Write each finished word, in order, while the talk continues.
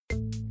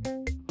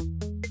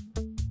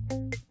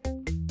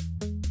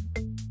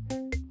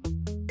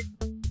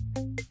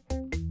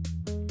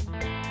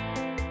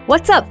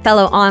What's up,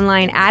 fellow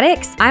online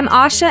addicts? I'm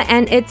Asha,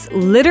 and it's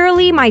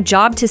literally my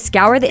job to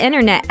scour the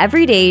internet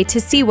every day to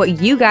see what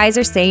you guys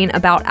are saying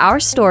about our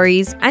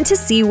stories and to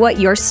see what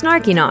you're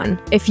snarking on.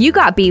 If you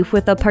got beef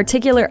with a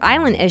particular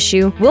island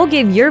issue, we'll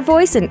give your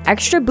voice an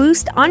extra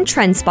boost on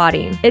trend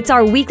spotting. It's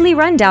our weekly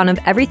rundown of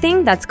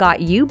everything that's got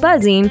you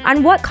buzzing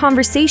and what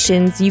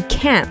conversations you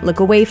can't look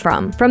away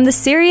from. From the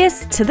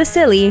serious to the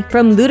silly,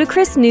 from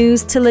ludicrous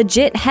news to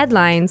legit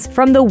headlines,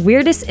 from the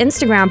weirdest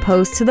Instagram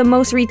posts to the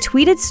most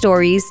retweeted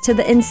stories to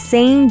the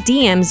insane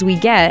DMs we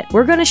get,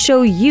 we're going to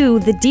show you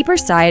the deeper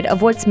side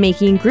of what's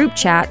making group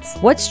chats,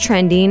 what's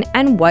trending,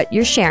 and what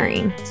you're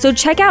sharing. So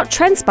check out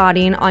Trend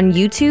Spotting on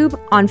YouTube,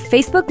 on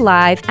Facebook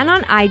Live, and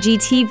on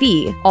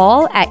IGTV,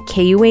 all at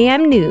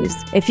KUAM News.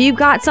 If you've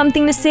got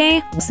something to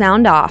say,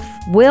 sound off.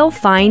 We'll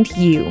find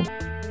you.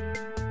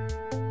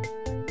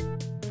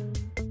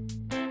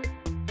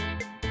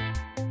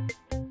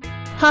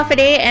 Half a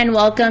day and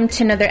welcome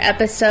to another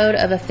episode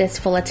of A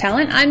Fistful of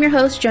Talent. I'm your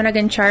host, Joan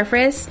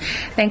Charfris.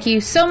 Thank you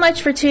so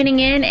much for tuning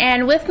in.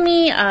 And with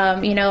me,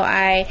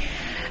 I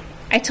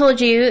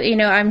told you,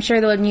 I'm sure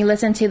that when you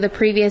listen to the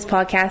previous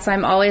podcast,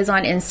 I'm always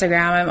on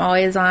Instagram. I'm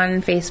always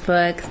on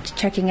Facebook,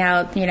 checking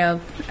out,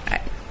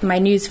 my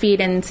news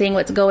feed and seeing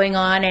what's going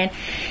on.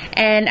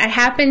 And I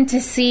happened to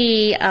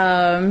see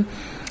a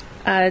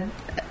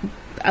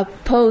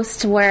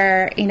post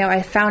where,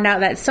 I found out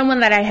that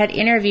someone that I had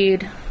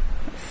interviewed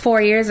 4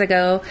 years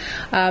ago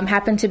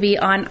happened to be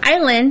on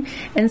island,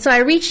 and so I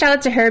reached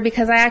out to her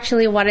because I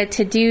actually wanted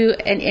to do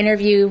an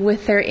interview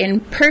with her in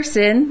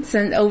person,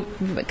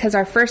 because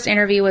our first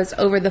interview was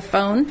over the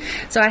phone.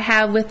 So I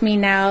have with me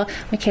now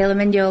Michaela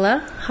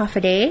Mendiola. Half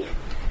a day.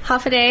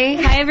 Half a day.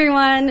 Hi,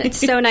 everyone. It's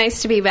so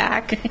nice to be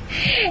back.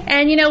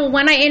 And,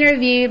 when I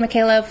interviewed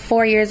Michaela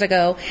 4 years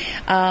ago,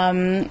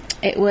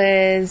 it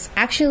was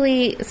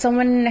actually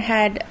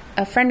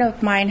a friend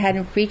of mine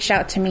had reached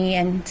out to me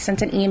and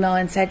sent an email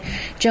and said,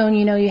 Joan,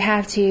 you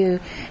have to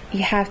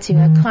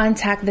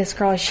contact this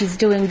girl. She's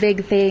doing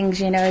big things.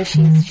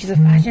 She's a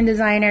fashion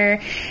designer,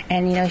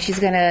 and she's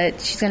gonna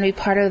be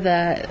part of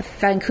the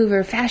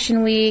Vancouver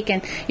Fashion Week,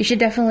 and you should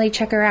definitely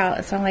check her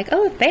out. So I'm like,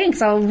 oh,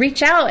 thanks. I'll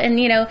reach out,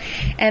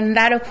 and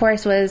that of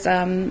course was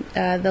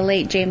the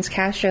late James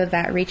Castro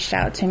that reached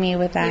out to me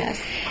with that.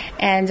 Yes.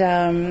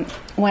 And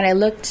when I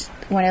looked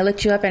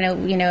you up,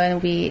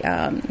 and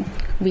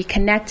we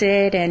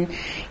connected, and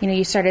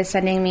you started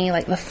sending me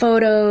like the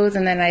photos,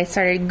 and then I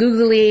started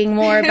Googling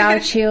more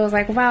about you. I was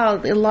like,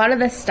 wow, a lot of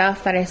the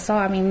stuff that I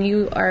saw,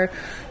 you are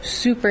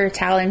super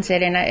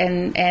talented,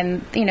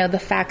 and the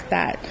fact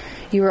that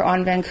you were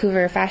on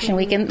Vancouver Fashion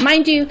Week, and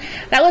mind you,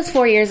 that was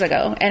 4 years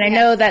ago, and I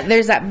know that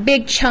there's that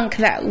big chunk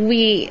that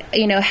we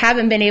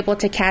haven't been able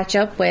to catch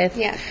up with.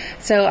 Yeah.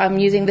 So I'm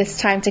using this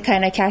time to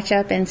kind of catch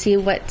up and see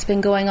what's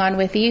been going on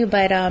with you.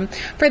 But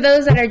for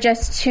those that are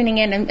just tuning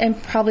in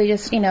and probably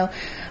just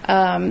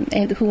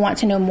and who want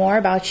to know more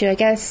about you, I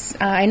guess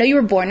I know you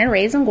were born and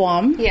raised in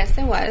Guam. Yes,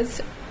 I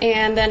was,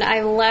 and then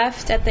I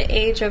left at the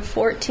age of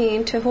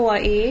 14 to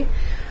Hawaii.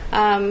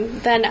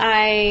 Then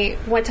I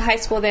went to high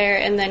school there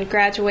and then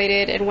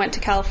graduated and went to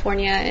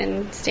California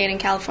and stayed in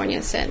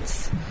California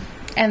since.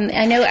 And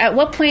I know at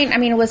what point,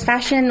 was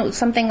fashion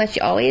something that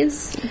you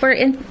always were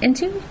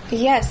into?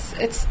 Yes,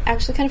 it's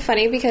actually kind of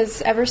funny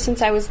because ever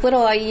since I was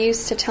little, I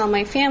used to tell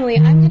my family,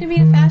 I'm going to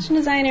be a fashion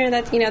designer.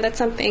 That's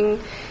something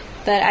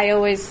that I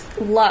always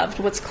loved,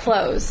 was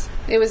clothes.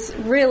 It was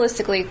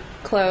realistically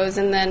clothes,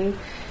 and then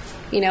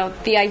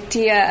the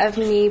idea of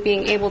me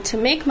being able to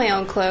make my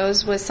own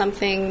clothes was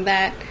something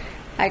that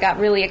I got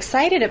really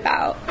excited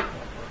about.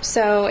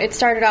 So it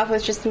started off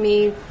with just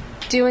me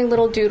doing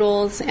little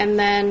doodles, and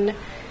then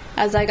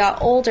as I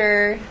got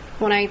older,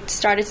 when I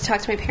started to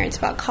talk to my parents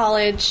about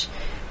college,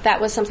 that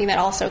was something that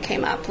also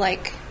came up.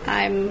 Like,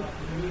 I'm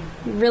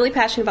really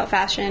passionate about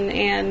fashion,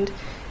 and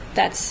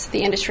that's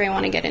the industry I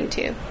want to get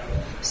into.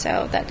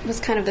 So that was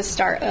kind of the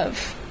start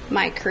of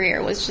my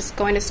career, was just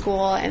going to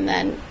school and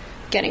then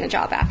getting a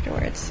job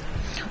afterwards.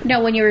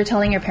 Now, when you were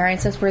telling your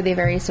parents this, were they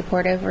very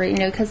supportive? Or,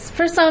 because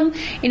for some,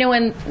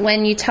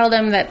 when you tell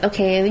them that,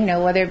 okay,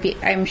 whether it be,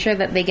 I'm sure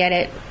that they get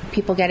it,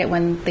 people get it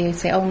when they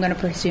say, oh, I'm going to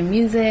pursue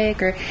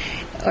music, or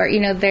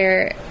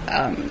they're,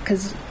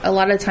 because a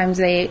lot of times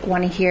they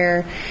want to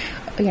hear,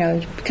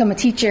 become a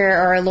teacher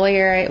or a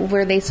lawyer.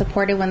 Were they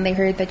supportive when they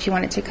heard that you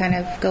wanted to kind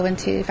of go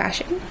into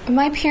fashion?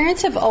 My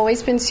parents have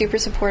always been super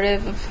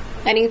supportive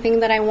of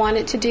anything that I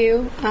wanted to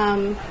do,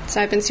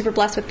 so I've been super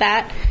blessed with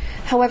that.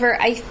 However,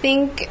 I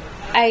think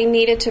I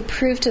needed to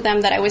prove to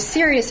them that I was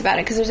serious about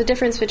it, because there's a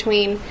difference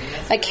between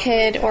a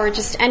kid or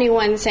just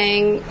anyone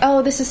saying,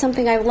 oh, this is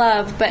something I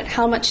love, but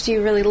how much do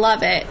you really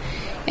love it?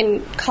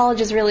 And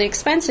college is really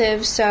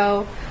expensive,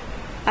 so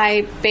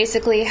I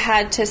basically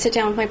had to sit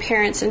down with my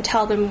parents and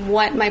tell them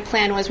what my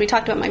plan was. We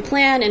talked about my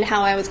plan and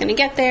how I was going to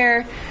get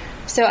there.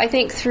 So I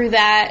think through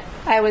that,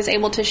 I was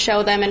able to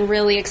show them and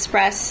really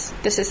express,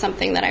 this is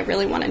something that I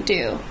really want to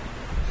do.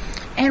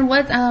 And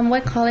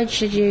what college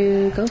did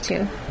you go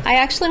to? I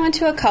actually went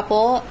to a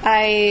couple.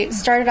 I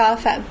started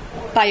off at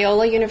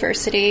Biola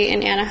University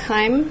in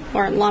Anaheim,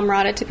 or La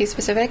Mirada to be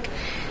specific.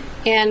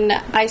 And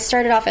I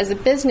started off as a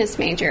business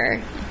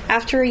major.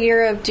 After a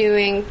year of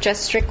doing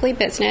just strictly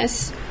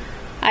business,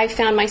 I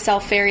found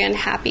myself very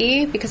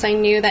unhappy because I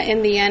knew that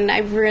in the end I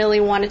really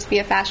wanted to be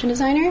a fashion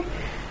designer.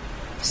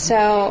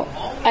 So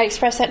I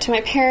expressed that to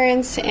my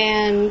parents,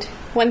 and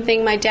one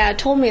thing my dad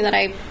told me that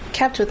I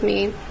kept with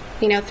me,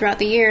 throughout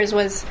the years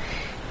was,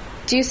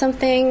 do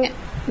something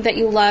that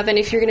you love, and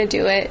if you're going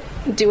to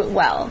do it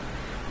well.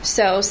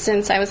 So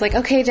since I was like,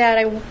 okay,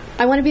 Dad,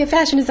 I want to be a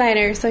fashion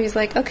designer. So he's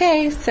like,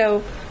 okay,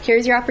 so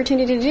here's your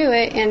opportunity to do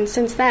it. And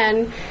since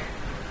then,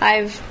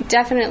 I've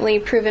definitely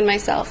proven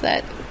myself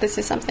that this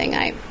is something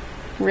I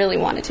really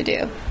wanted to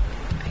do.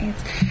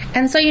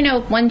 And so,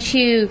 once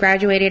you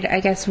graduated, I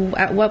guess,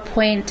 at what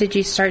point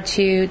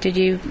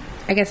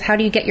how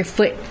do you get your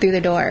foot through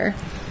the door?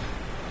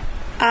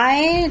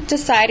 I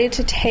decided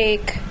to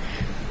take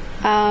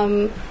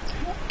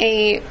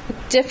a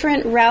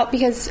different route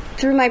because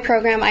through my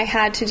program I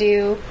had to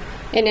do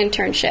an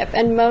internship,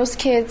 and most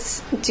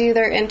kids do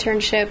their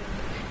internship,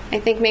 I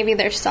think maybe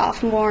their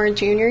sophomore,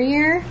 junior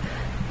year,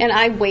 and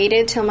I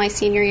waited till my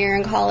senior year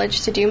in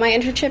college to do my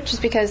internship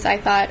just because I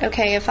thought,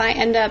 okay, if I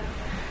end up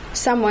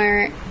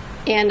somewhere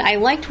and I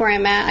liked where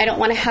I'm at, I don't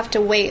want to have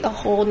to wait a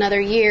whole another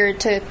year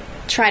to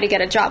try to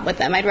get a job with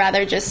them. I'd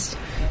rather just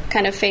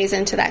kind of phase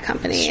into that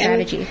company.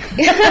 Strategy.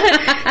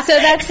 So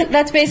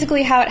that's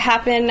basically how it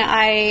happened.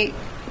 I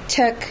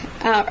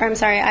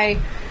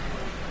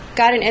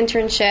got an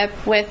internship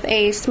with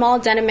a small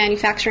denim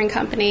manufacturing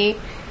company,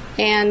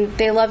 and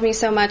they loved me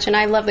so much, and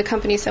I love the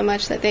company so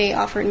much that they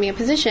offered me a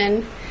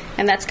position,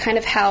 and that's kind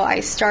of how I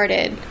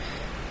started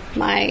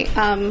my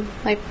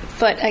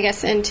foot, I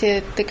guess,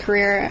 into the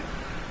career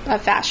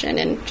of fashion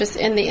and just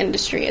in the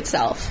industry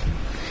itself.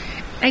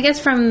 I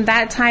guess from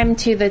that time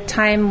to the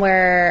time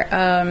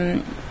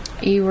where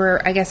you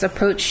were, I guess,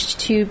 approached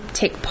to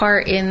take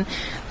part in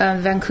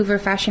Vancouver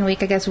Fashion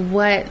Week, I guess,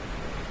 what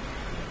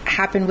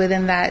happened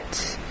within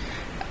that?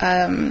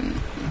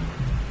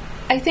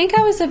 I think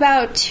I was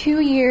about 2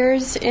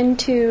 years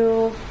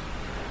into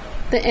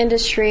the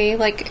industry,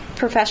 like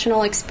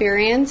professional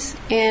experience,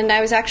 and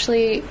I was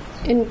actually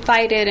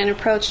invited and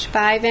approached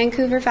by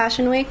Vancouver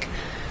Fashion Week.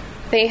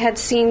 They had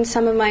seen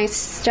some of my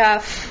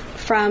stuff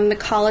from the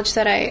college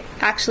that I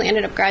actually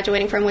ended up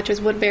graduating from, which was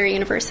Woodbury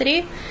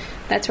University.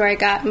 That's where I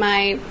got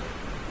my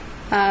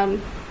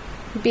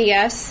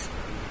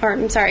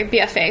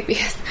BFA,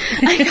 because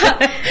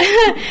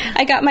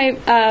I got my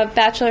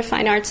Bachelor of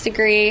Fine Arts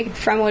degree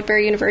from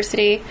Woodbury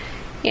University,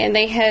 and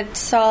they had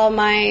saw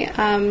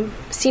my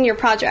senior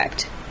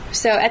project.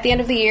 So at the end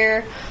of the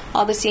year,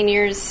 all the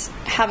seniors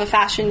have a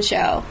fashion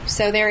show,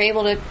 so they were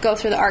able to go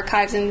through the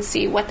archives and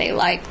see what they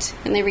liked,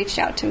 and they reached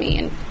out to me,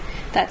 and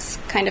that's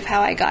kind of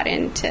how I got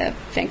into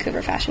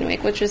Vancouver Fashion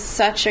Week, which was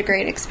such a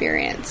great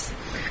experience.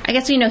 I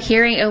guess,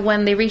 hearing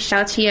when they reached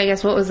out to you, I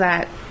guess, what was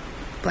that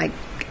like?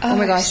 Oh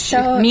my gosh,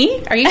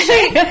 me? Are you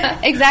sure?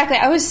 Exactly.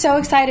 I was so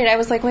excited. I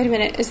was like, wait a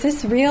minute, is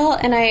this real?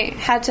 And I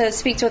had to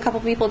speak to a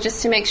couple people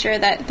just to make sure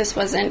that this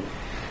wasn't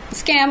a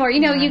scam. Or,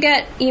 you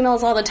get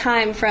emails all the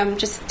time from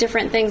just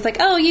different things like,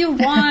 oh, you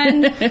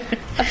won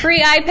a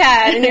free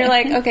iPad. And you're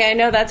like, okay, I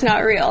know that's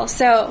not real.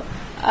 So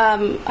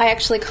I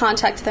actually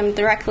contacted them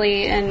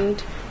directly,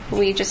 and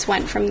we just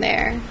went from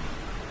there.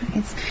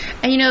 Nice.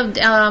 And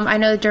I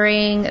know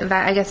during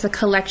that, I guess the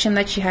collection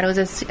that you had, it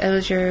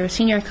was your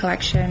senior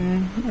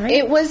collection, right?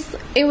 It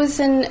was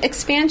an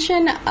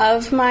expansion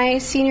of my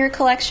senior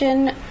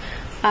collection.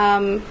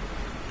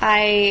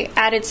 I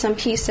added some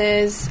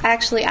pieces. I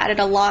actually added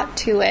a lot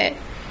to it,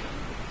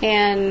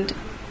 and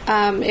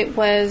it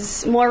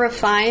was more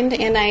refined,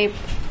 and I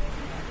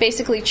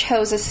basically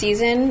chose a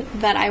season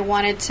that I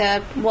wanted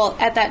to, well,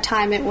 at that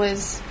time it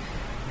was,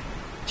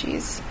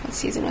 what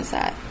season was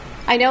that?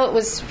 I know it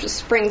was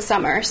spring,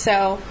 summer,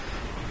 so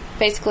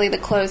basically the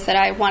clothes that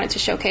I wanted to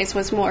showcase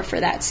was more for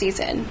that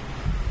season.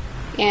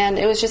 And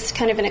it was just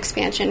kind of an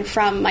expansion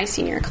from my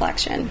senior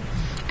collection.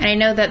 And I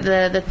know that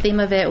the theme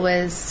of it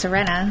was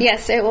Serena.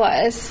 Yes, it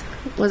was.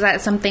 Was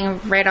that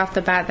something right off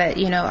the bat that,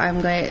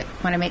 I'm going to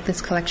want to make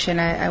this collection?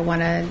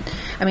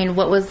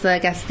 What was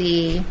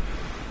the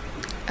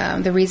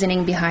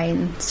reasoning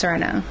behind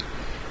Serena?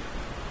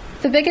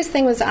 The biggest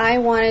thing was I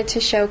wanted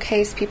to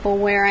showcase people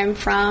where I'm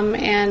from,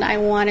 and I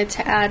wanted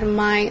to add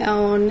my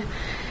own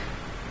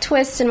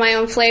twist and my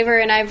own flavor,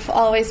 and I've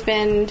always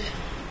been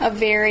a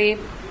very,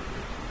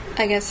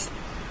 I guess,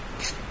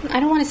 I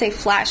don't want to say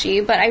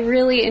flashy, but I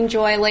really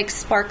enjoy like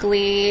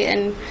sparkly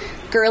and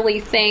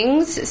girly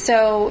things.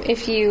 So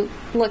if you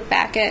look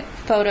back at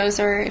photos,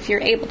 or if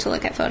you're able to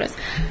look at photos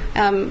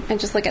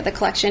and just look at the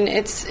collection,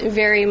 it's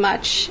very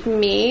much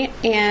me.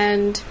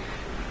 And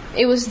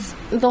it was,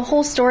 the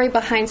whole story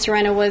behind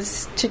Serena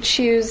was to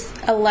choose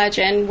a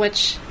legend,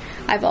 which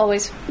I've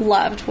always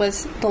loved,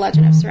 was the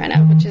Legend of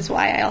Serena, which is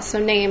why I also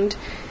named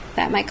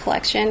that my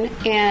collection.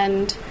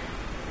 And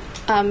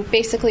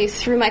basically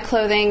through my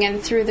clothing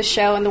and through the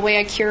show and the way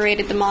I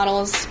curated the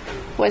models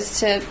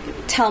was to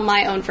tell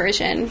my own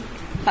version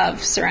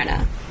of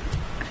Serena.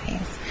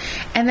 Nice.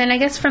 And then I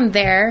guess from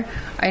there,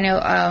 I know,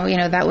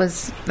 that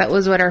was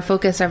what our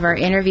focus of our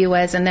interview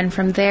was. And then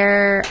from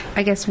there,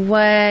 I guess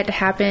what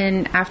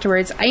happened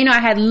afterwards, I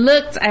had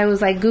looked, I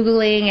was like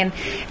Googling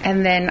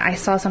and then I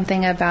saw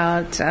something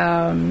about,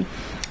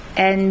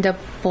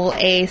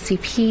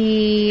 NAACP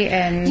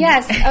and...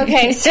 Yes.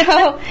 Okay.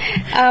 So,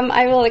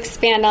 I will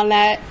expand on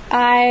that.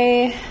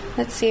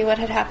 Let's see what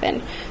had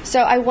happened.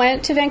 So I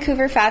went to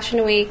Vancouver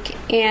Fashion Week,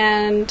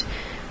 and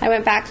I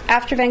went back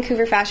after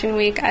Vancouver Fashion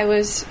Week. I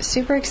was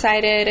super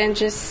excited, and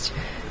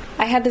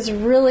I had this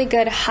really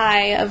good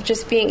high of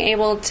just being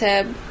able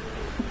to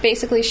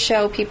basically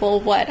show people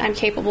what I'm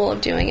capable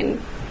of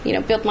doing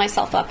and, build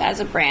myself up as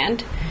a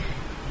brand.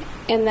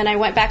 And then I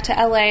went back to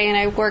LA and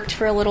I worked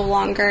for a little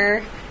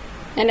longer.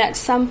 And at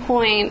some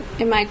point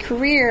in my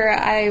career,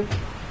 I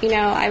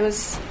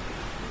was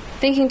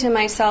thinking to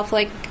myself,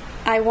 like,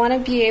 I want to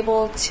be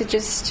able to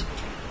just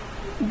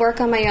work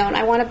on my own.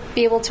 I want to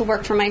be able to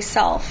work for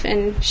myself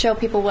and show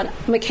people what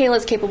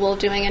Michaela's capable of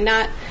doing, and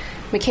not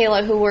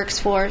Michaela who works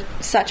for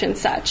such and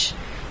such.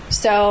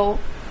 So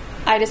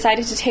I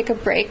decided to take a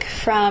break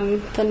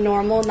from the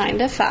normal 9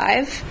 to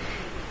 5,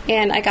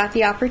 and I got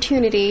the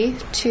opportunity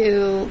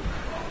to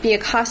be a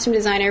costume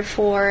designer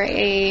for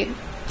a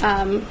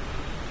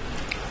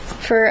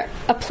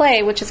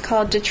play which is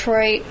called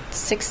Detroit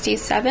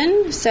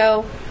 67.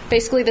 So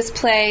basically this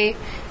play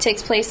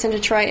takes place in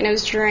Detroit, and it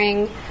was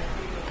during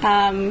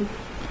a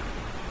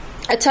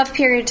tough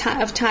period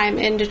of time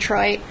in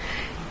Detroit,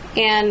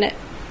 and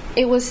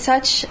it was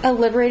such a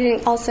liberating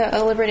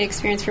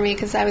experience for me,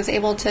 because I was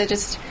able to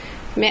just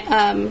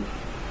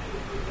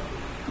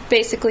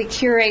basically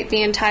curate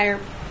the entire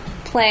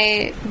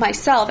play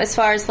myself as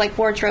far as like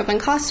wardrobe and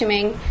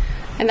costuming,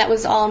 and that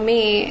was all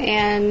me.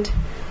 And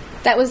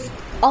that was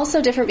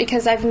also different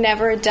because I've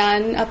never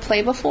done a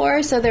play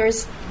before, so there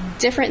was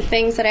different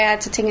things that I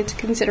had to take into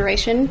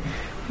consideration,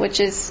 which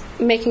is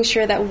making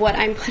sure that what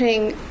I'm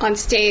putting on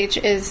stage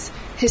is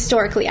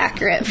historically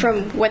accurate,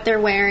 from what they're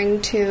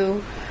wearing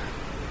to,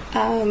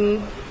 I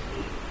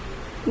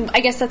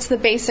guess that's the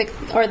basic,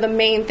 or the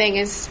main thing,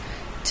 is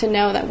to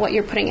know that what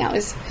you're putting out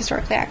is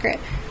historically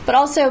accurate. But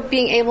also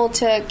being able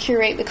to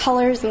curate the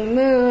colors and the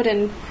mood,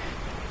 and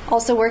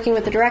also working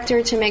with the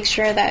director to make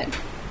sure that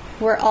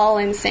we're all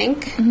in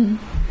sync. Mm-hmm.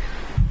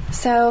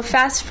 So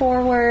fast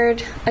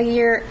forward a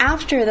year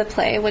after the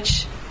play,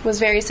 which was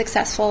very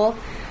successful,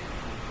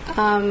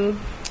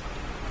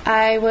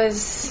 I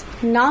was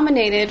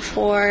nominated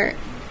for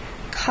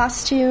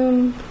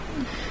costume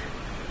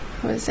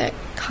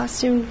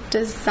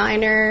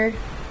designer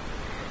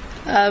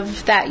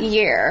of that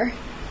year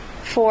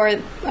for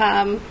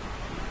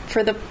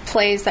the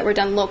plays that were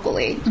done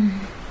locally.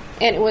 Mm-hmm.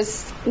 And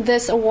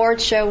this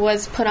award show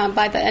was put on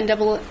by the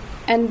NAACP,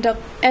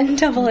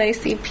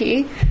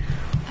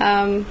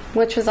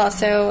 which was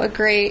also a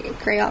great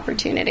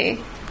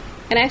opportunity.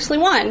 And I actually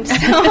won. So,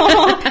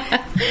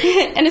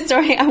 in a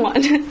story, I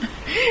won.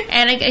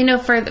 And I know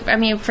for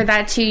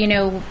that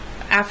too,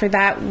 after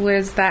that,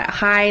 was that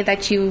high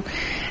that you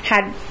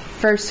had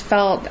first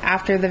felt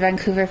after the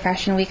Vancouver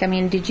Fashion Week? I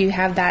mean, did you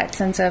have that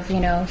sense of,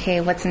 hey,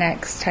 what's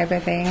next type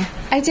of thing?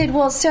 I did.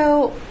 Well,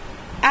 so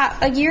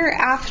a year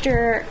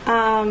after,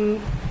 I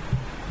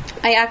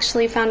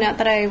actually found out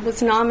that I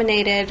was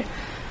nominated.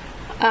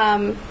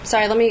 I'm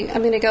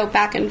going to go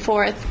back and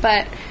forth,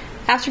 but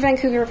after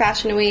Vancouver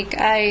Fashion Week,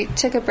 I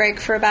took a break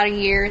for about a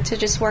year to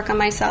just work on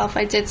myself.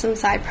 I did some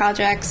side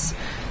projects.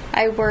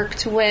 I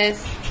worked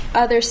with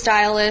other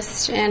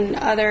stylists and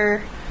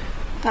other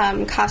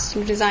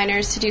costume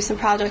designers to do some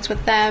projects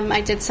with them.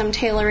 I did some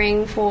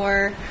tailoring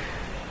for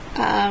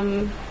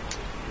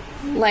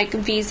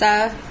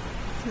Visa,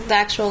 the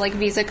actual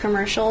Visa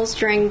commercials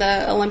during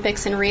the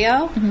Olympics in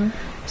Rio. Mm-hmm.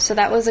 So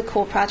that was a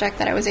cool project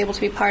that I was able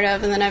to be part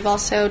of. And then I've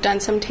also done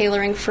some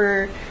tailoring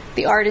for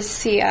the artist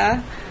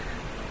Sia.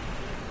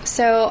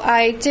 So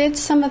I did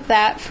some of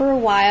that for a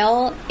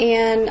while,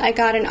 and I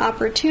got an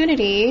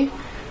opportunity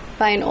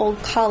by an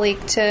old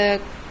colleague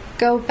to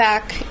go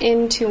back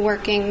into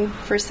working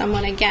for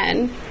someone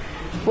again,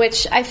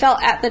 which I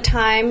felt at the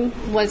time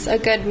was a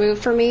good move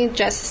for me,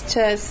 just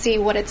to see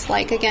what it's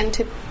like again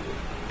to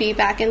be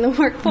back in the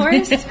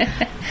workforce.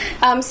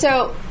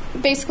 So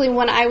basically,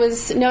 when I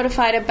was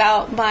notified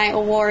about my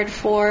award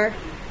for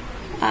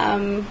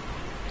the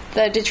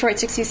Detroit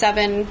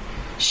 67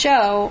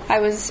 show, I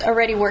was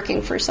already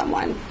working for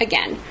someone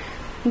again.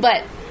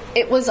 But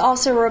it was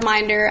also a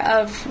reminder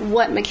of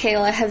what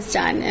Michaela has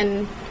done,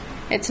 and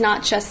it's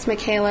not just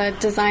Michaela,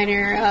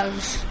 designer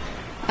of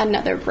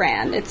another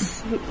brand.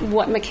 It's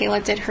what Michaela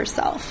did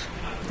herself.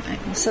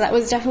 Nice. So that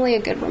was definitely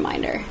a good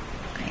reminder.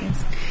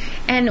 Nice.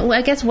 And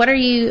I guess what are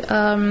you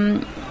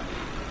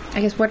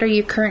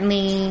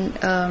currently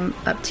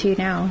up to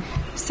now?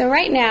 So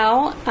right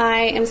now,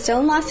 I am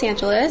still in Los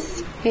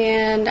Angeles,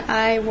 and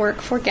I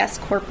work for Guest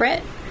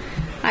Corporate.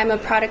 I'm a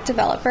product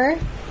developer.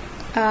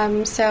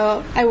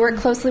 So I work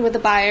closely with the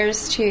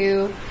buyers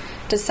to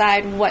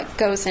decide what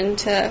goes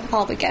into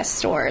all the Guest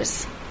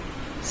stores.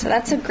 So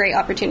that's a great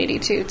opportunity,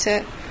 too,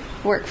 to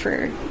work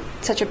for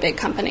such a big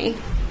company.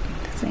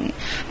 Sweet.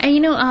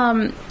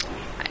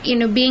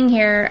 And being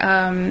here,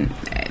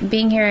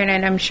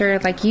 and I'm sure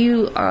like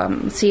you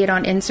see it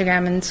on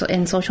Instagram and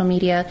in social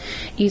media,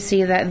 you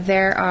see that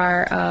there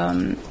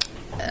are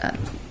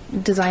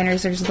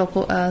designers, there's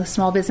local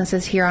small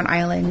businesses here on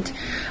island,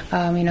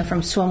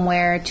 from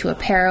swimwear to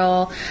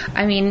apparel.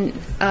 I mean,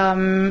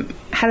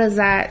 how does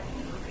that,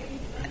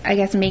 I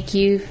guess, make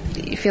you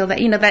feel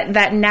that,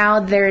 that now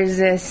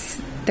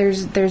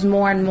there's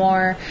more and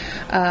more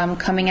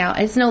coming out.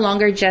 It's no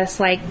longer just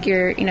like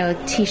your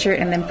t-shirt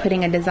and then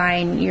putting a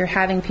design. You're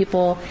having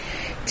people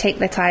take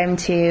the time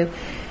to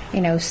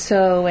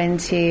sew and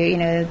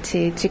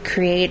to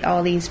create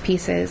all these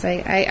pieces.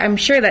 I'm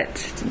sure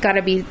that's got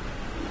to be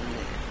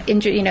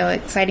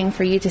exciting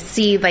for you to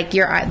see like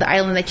the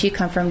island that you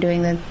come from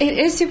doing the. It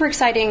is super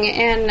exciting,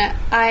 and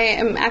I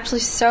am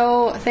actually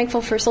so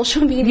thankful for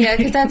social media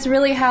because that's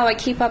really how I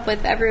keep up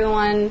with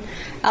everyone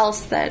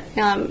else that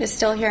is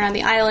still here on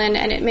the island,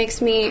 and it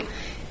makes me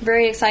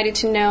very excited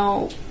to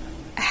know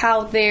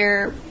how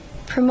they're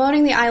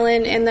promoting the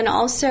island, and then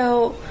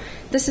also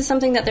this is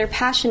something that they're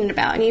passionate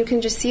about, and you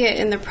can just see it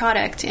in the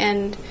product,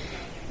 and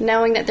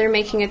knowing that they're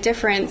making a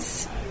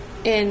difference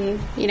in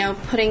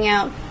putting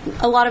out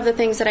a lot of the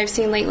things that I've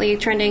seen lately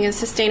trending is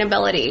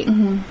sustainability.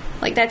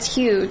 Mm-hmm. Like that's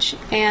huge,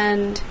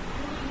 and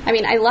I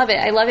mean I love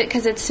it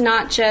because it's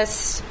not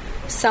just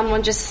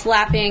someone just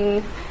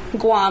slapping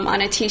Guam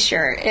on a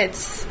t-shirt.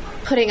 It's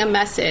putting a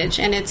message,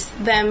 and it's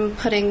them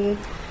putting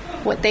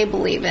what they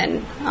believe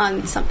in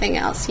on something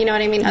else, you know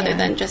what I mean? Yeah. Other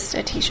than just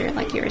a t-shirt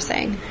like you were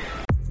saying.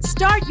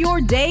 Start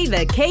your day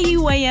the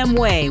KUAM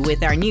way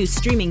with our new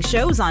streaming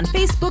shows on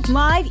Facebook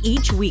Live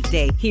each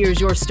weekday. Here's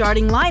your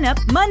starting lineup.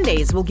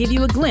 Mondays will give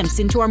you a glimpse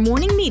into our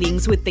morning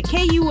meetings with the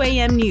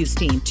KUAM news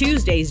team.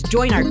 Tuesdays,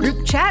 join our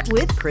group chat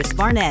with Chris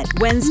Barnett.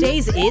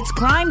 Wednesdays, it's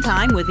crime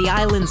time with the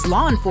island's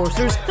law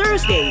enforcers.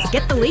 Thursdays,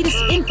 get the latest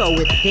info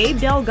with Dave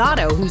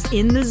Delgado, who's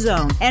in the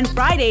zone. And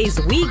Fridays,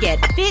 we get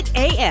Fit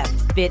AF,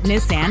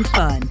 fitness and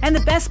fun. And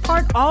the best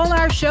part, all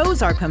our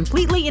shows are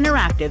completely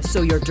interactive,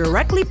 so you're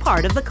directly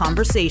part of the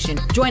conversation.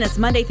 Join us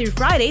Monday through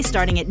Friday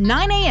starting at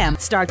 9 a.m.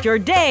 Start your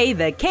day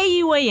the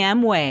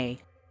KUAM way.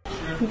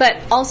 But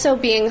also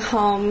being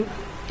home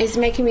is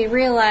making me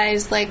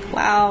realize, like,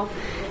 wow,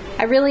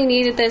 I really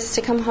needed this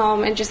to come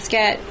home and just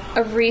get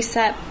a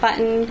reset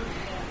button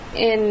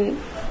in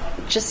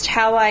just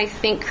how I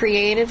think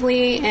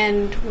creatively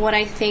and what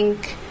I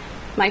think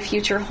my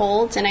future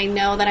holds. And I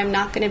know that I'm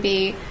not going to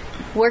be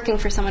working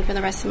for someone for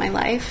the rest of my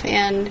life.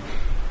 And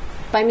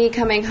by me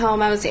coming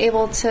home, I was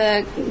able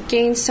to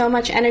gain so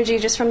much energy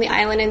just from the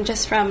island and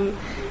just from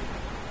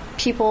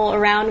people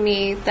around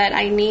me that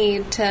I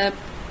need to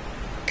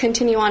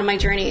continue on my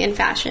journey in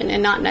fashion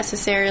and not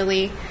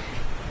necessarily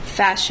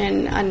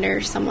fashion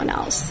under someone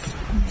else.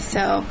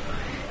 So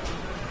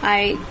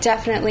I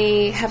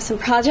definitely have some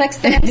projects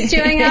that I'm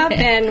stewing up,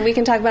 and we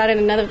can talk about it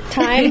another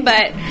time,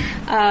 but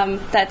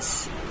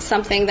that's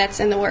something that's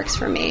in the works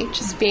for me,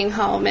 just being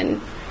home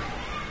and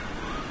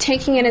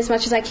taking in as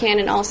much as I can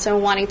and also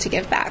wanting to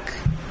give back.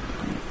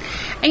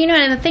 And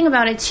and the thing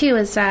about it too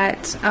is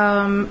that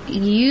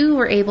you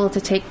were able to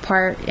take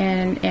part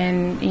in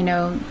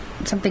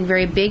something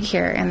very big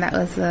here, and that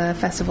was the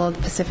Festival of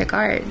the Pacific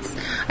Arts.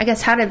 I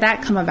guess, how did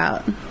that come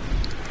about?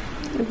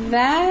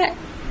 That,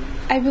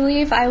 I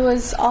believe I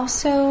was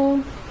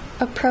also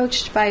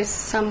approached by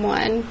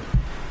someone.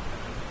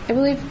 I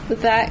believe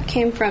that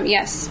came from,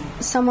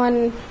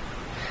 someone,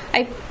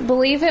 I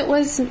believe it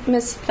was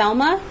Miss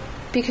Thelma,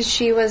 because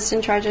she was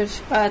in charge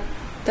of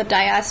the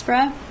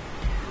diaspora,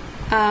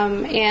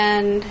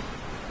 and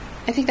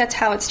I think that's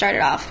how it started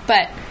off.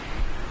 But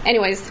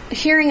anyways,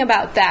 hearing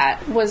about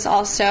that was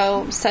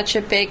also such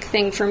a big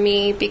thing for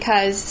me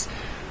because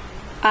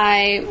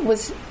I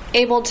was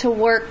able to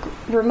work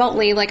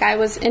remotely. Like, I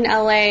was in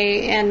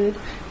LA and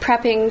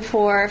prepping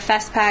for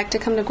FestPac to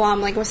come to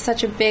Guam. Like, it was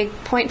such a big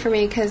point for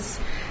me because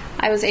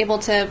I was able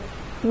to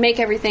make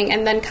everything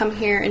and then come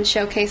here and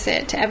showcase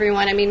it to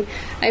everyone. I mean,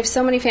 I have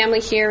so many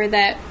family here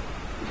that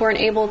weren't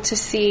able to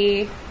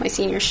see my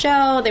senior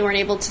show. They weren't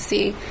able to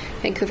see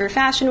Vancouver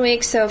Fashion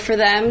Week. So for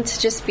them to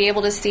just be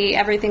able to see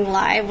everything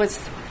live was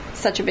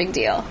such a big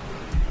deal.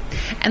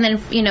 And then,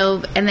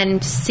 and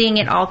then seeing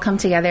it all come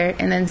together,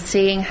 and then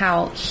seeing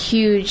how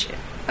huge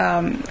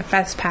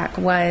FestPac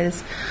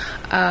was,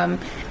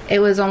 it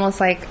was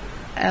almost like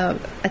a,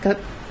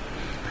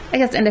 I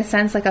guess in a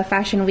sense, like a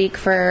fashion week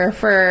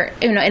for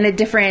in a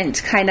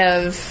different kind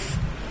of,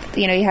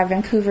 you have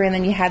Vancouver, and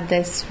then you had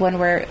this one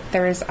where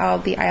there was all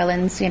the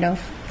islands,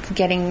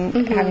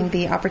 having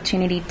the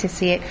opportunity to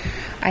see it.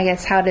 I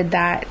guess, how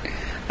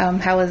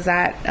was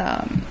that,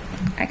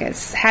 I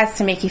guess, has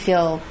to make you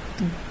feel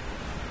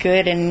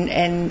good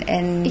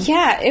and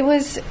yeah, it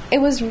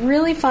was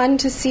really fun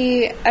to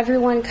see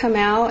everyone come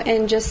out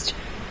and just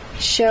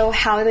show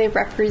how they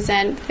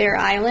represent their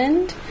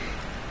island.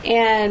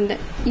 And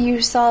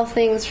you saw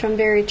things from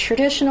very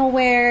traditional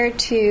wear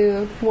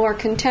to more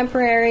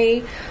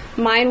contemporary.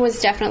 Mine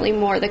was definitely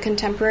more the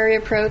contemporary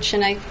approach,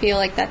 and I feel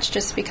like that's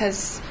just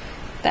because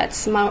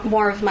that's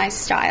more of my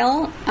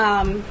style.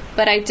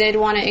 But I did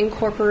want to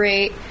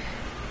incorporate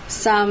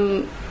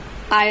some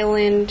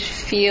island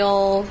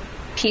feel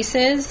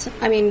pieces.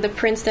 I mean, the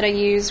prints that I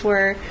used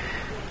were,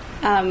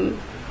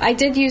 I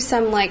did use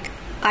some like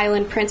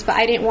island prints, but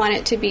I didn't want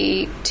it to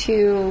be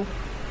too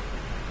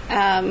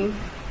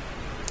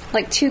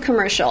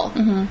commercial.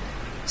 Mm-hmm.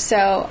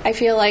 So I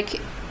feel like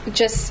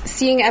just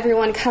seeing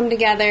everyone come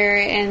together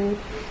and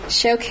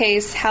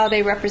showcase how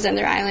they represent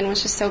their island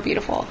was just so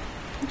beautiful.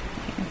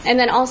 And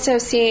then also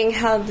seeing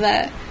how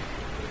the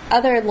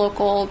other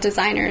local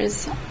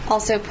designers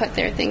also put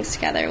their things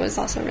together was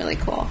also really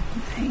cool.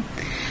 Okay.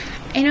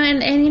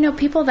 And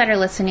people that are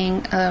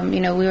listening,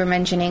 we were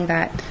mentioning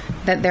that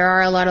there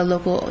are a lot of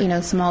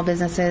local, small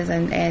businesses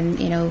and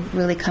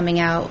really coming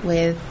out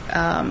with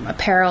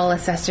apparel,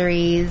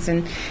 accessories,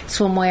 and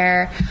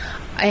swimwear.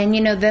 And,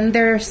 then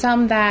there are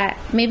some that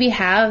maybe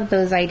have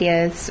those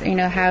ideas,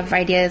 have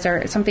ideas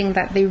or something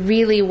that they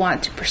really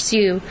want to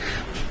pursue.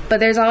 But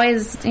there's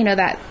always,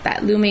 that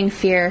looming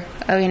fear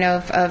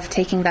of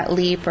taking that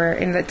leap,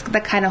 and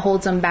that kind of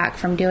holds them back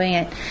from doing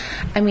it.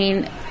 I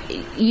mean,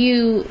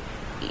 you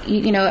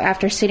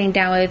after sitting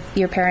down with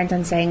your parents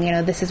and saying,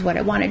 this is what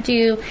I want to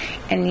do,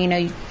 and,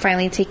 you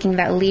finally taking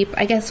that leap,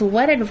 I guess,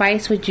 what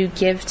advice would you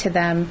give to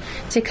them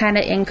to kind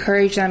of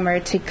encourage them or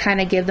to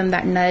kind of give them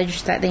that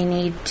nudge that they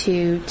need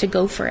to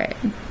go for it?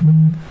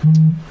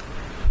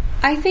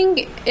 I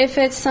think if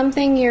it's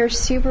something you're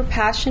super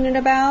passionate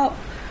about,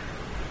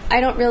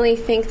 I don't really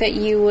think that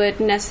you would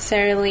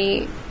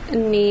necessarily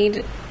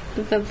need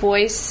the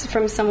voice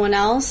from someone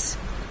else.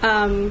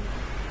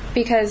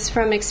 Because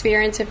from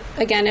experience, if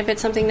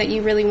it's something that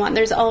you really want,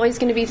 there's always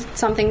going to be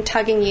something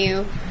tugging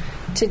you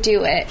to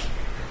do it.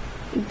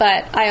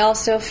 But I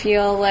also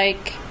feel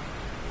like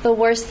the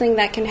worst thing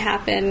that can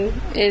happen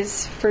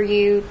is for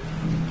you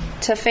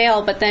to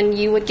fail, but then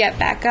you would get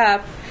back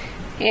up,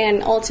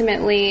 and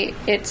ultimately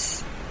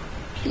it's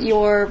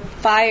your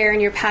fire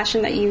and your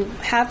passion that you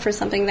have for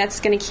something that's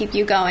going to keep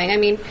you going. I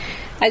mean,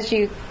 as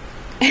you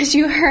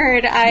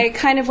heard, I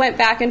kind of went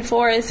back and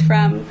forth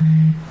from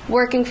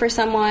working for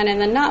someone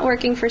and then not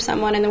working for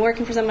someone and then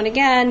working for someone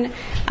again.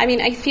 I mean,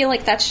 I feel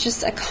like that's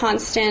just a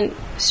constant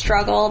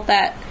struggle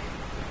that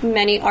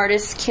many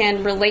artists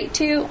can relate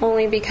to,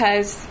 only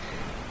because,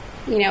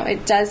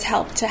 it does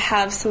help to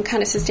have some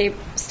kind of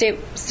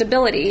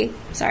stability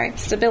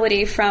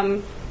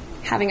from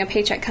having a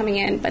paycheck coming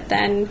in. But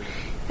then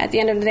at the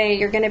end of the day,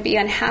 you're going to be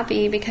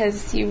unhappy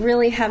because you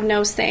really have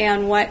no say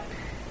on what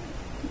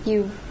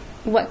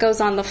goes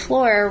on the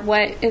floor,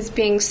 what is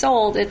being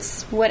sold.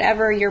 It's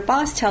whatever your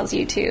boss tells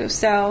you to.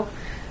 So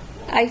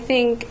I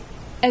think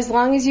as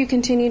long as you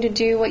continue to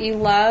do what you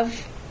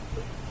love,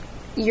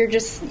 you're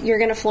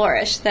going to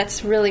flourish.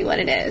 That's really what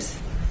it is.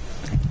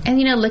 And,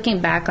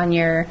 looking back on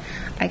your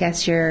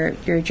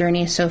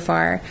journey so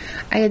far,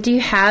 do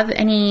you have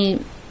any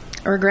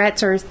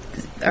regrets or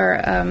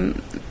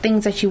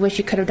things that you wish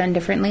you could have done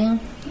differently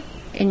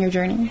in your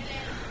journey?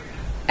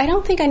 I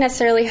don't think I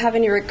necessarily have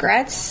any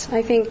regrets.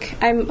 I think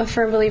I'm a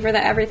firm believer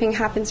that everything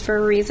happens for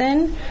a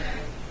reason.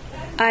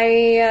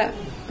 I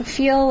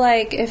feel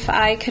like if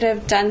I could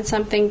have done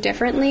something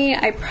differently,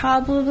 I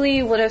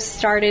probably would have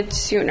started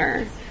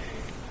sooner.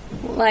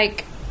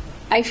 Like,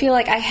 I feel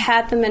like I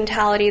had the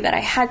mentality that I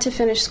had to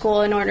finish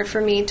school in order for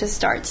me to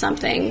start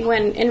something,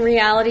 when in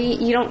reality,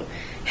 you don't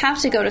have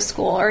to go to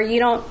school, or you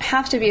don't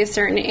have to be a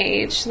certain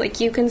age.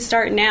 Like, you can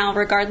start now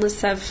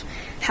regardless of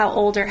how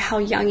old or how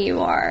young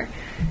you are.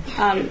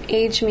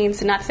 Age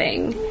means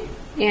nothing.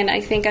 And I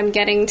think I'm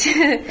getting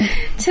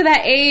to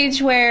that age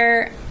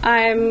where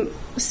I'm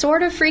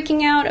sort of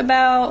freaking out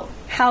about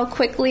how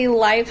quickly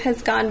life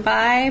has gone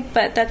by,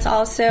 but that's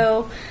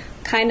also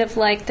kind of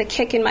like the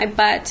kick in my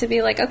butt to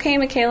be like, okay,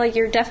 Michaela,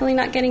 you're definitely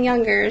not getting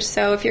younger,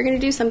 so if you're going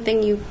to do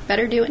something, you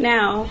better do it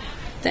now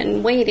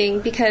than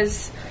waiting.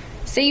 Because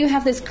say you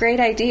have this great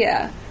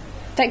idea.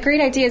 That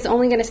great idea is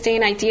only going to stay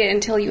an idea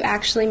until you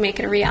actually make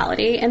it a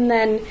reality, and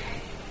then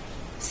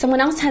someone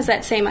else has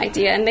that same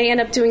idea and they end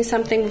up doing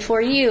something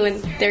before you,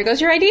 and there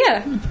goes your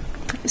idea.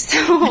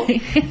 So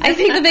I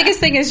think the biggest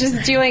thing is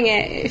just doing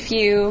it. If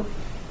you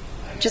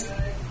just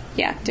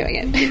doing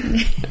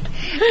it.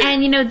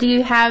 And do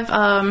you have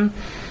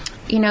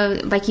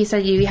like you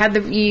said, you had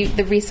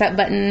the reset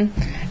button,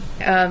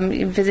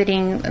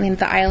 visiting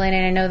the island,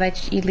 and I know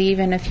that you leave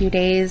in a few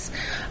days.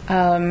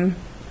 Do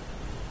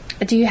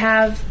you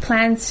have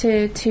plans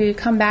to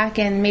come back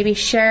and maybe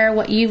share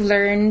what you've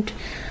learned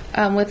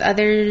with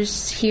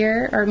others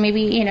here, or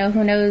maybe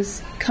who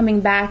knows, coming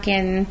back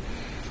and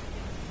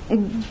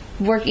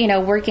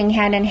working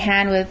hand in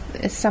hand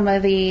with some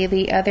of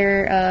the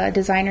other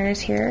designers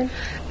here?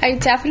 I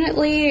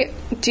definitely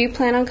do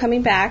plan on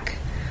coming back.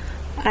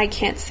 I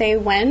can't say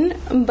when,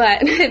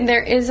 but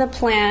there is a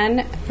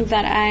plan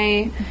that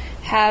I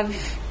have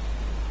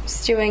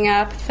stewing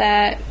up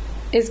that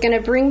is going to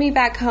bring me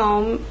back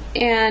home.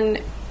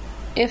 And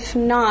if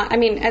not,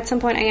 at some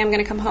point I am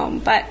going to come home,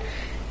 but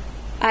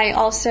I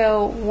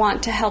also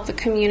want to help the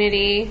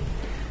community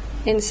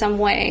in some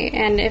way.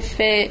 And if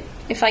it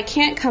if I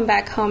can't come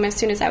back home as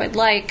soon as I would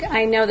like,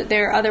 I know that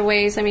there are other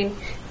ways. I mean,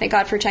 thank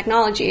God for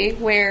technology,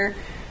 where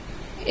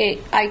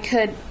I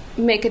could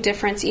make a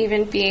difference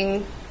even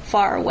being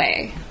far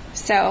away.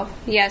 So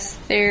yes,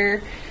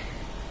 there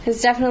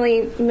has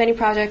definitely many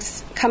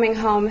projects coming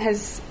home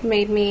has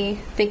made me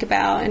think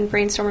about and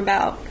brainstorm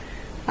about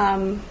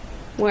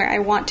where I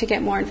want to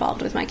get more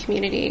involved with my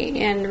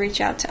community and reach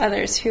out to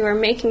others who are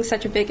making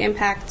such a big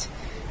impact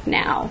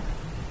now.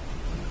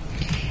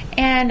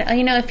 And,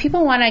 if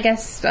people want, I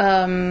guess,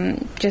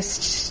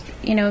 just,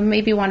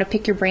 maybe want to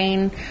pick your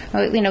brain,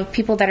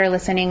 people that are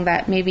listening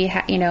that maybe,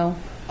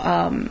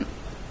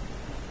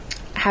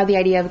 have the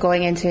idea of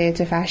going into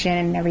fashion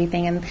and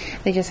everything, and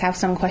they just have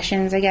some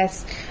questions, I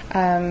guess,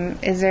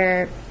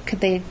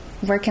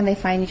 where can they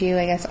find you,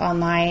 I guess,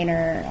 online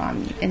or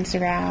on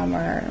Instagram?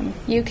 Or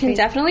you can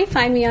definitely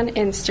find me on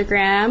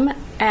Instagram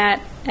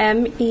at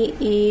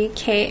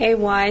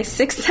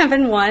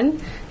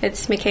MEEKAY671.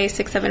 It's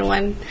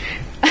McKay671.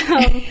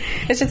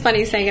 It's just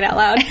funny saying it out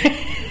loud.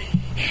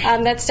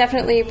 That's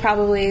definitely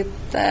probably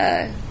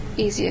the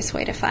easiest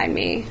way to find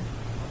me.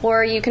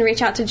 Or you can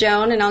reach out to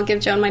Joan, and I'll give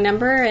Joan my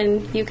number,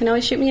 and you can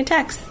always shoot me a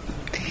text.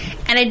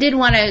 And I did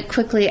want to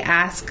quickly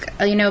ask,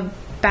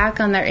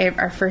 back on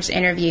our first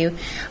interview,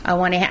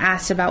 when I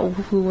asked about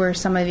who were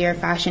some of your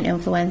fashion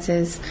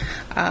influences,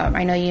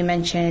 I know you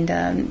mentioned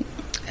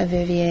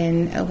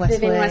Vivienne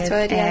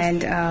Westwood,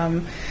 yes.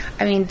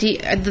 And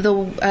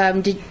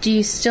do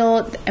you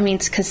still? I mean,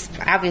 because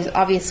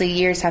obviously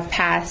years have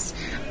passed.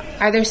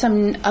 Are there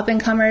some up and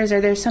comers?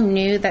 Are there some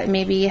new that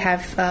maybe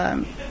have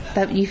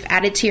that you've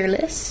added to your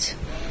list?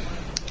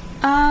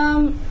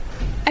 I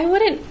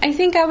wouldn't. I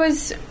think I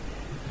was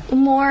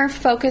more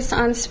focused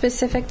on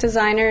specific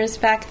designers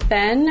back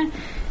then,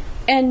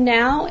 and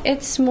now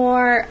it's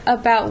more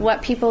about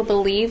what people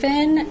believe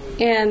in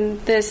and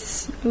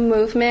this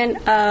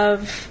movement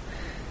of,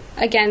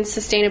 again,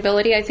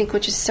 sustainability, I think,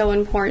 which is so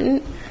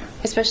important,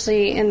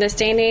 especially in this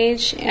day and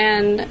age.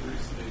 And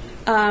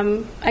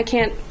I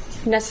can't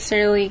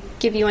necessarily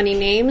give you any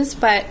names,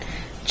 but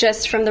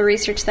just from the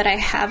research that I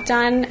have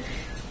done,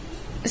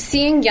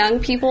 seeing young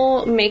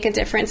people make a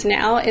difference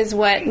now is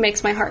what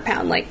makes my heart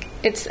pound. Like,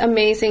 it's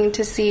amazing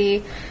to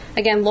see,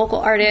 again, local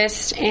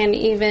artists and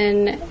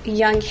even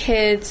young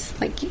kids,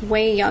 like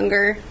way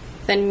younger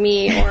than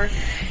me, or,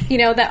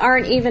 that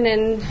aren't even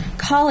in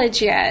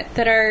college yet,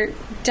 that are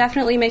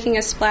definitely making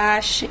a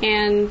splash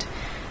and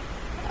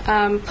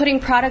putting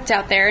product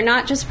out there,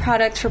 not just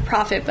product for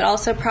profit, but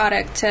also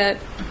product to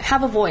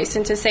have a voice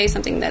and to say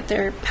something that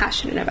they're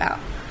passionate about.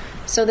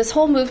 So this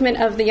whole movement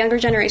of the younger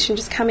generation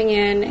just coming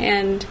in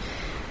and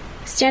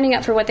standing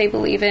up for what they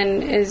believe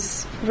in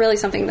is really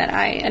something that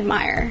I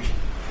admire.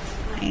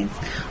 Nice.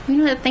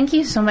 Well, thank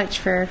you so much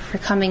for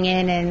coming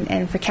in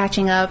and for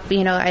catching up.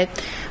 I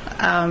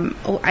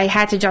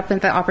had to jump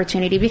into the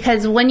opportunity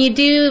because when you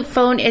do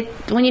phone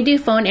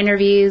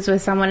interviews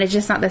with someone, it's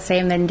just not the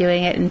same than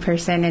doing it in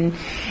person.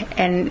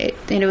 And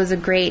it was a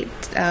great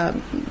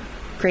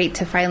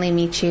to finally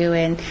meet you.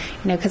 And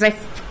because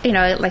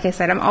like I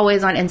said, I'm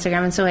always on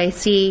Instagram, and so I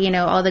see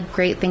all the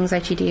great things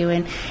that you do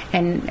and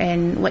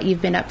what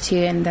you've been up to,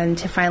 and then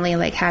to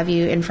finally have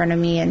you in front of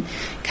me and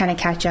kind of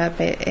catch up.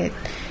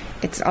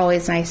 It's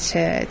always nice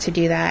to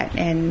do that,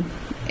 and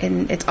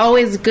it's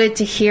always good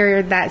to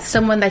hear that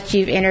someone that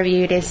you've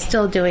interviewed is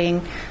still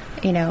doing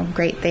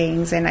great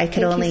things. And I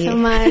could Thank only you so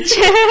much.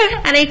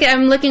 And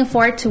I'm looking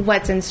forward to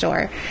what's in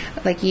store,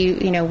 like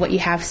what you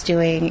have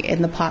stewing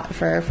in the pot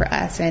for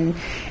us, and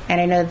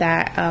I know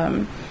that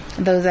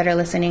those that are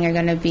listening are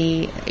going to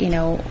be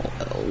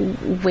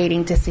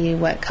waiting to see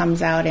what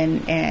comes out,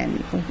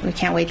 and we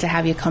can't wait to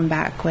have you come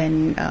back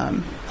when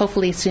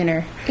hopefully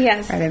sooner,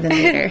 yes, rather than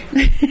later.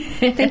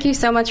 Thank you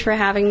so much for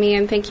having me,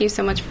 and thank you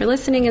so much for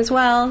listening as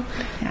well.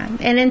 Yeah.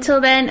 And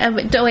until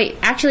then,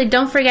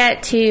 don't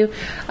forget to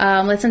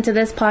listen to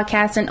this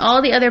podcast and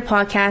all the other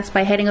podcasts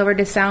by heading over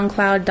to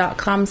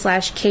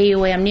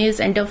soundcloud.com/KUAM News,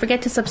 and don't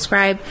forget to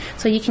subscribe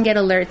so you can get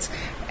alerts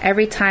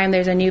every time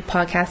there's a new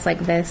podcast like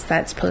this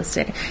that's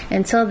posted.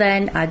 Until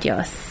then,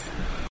 adios.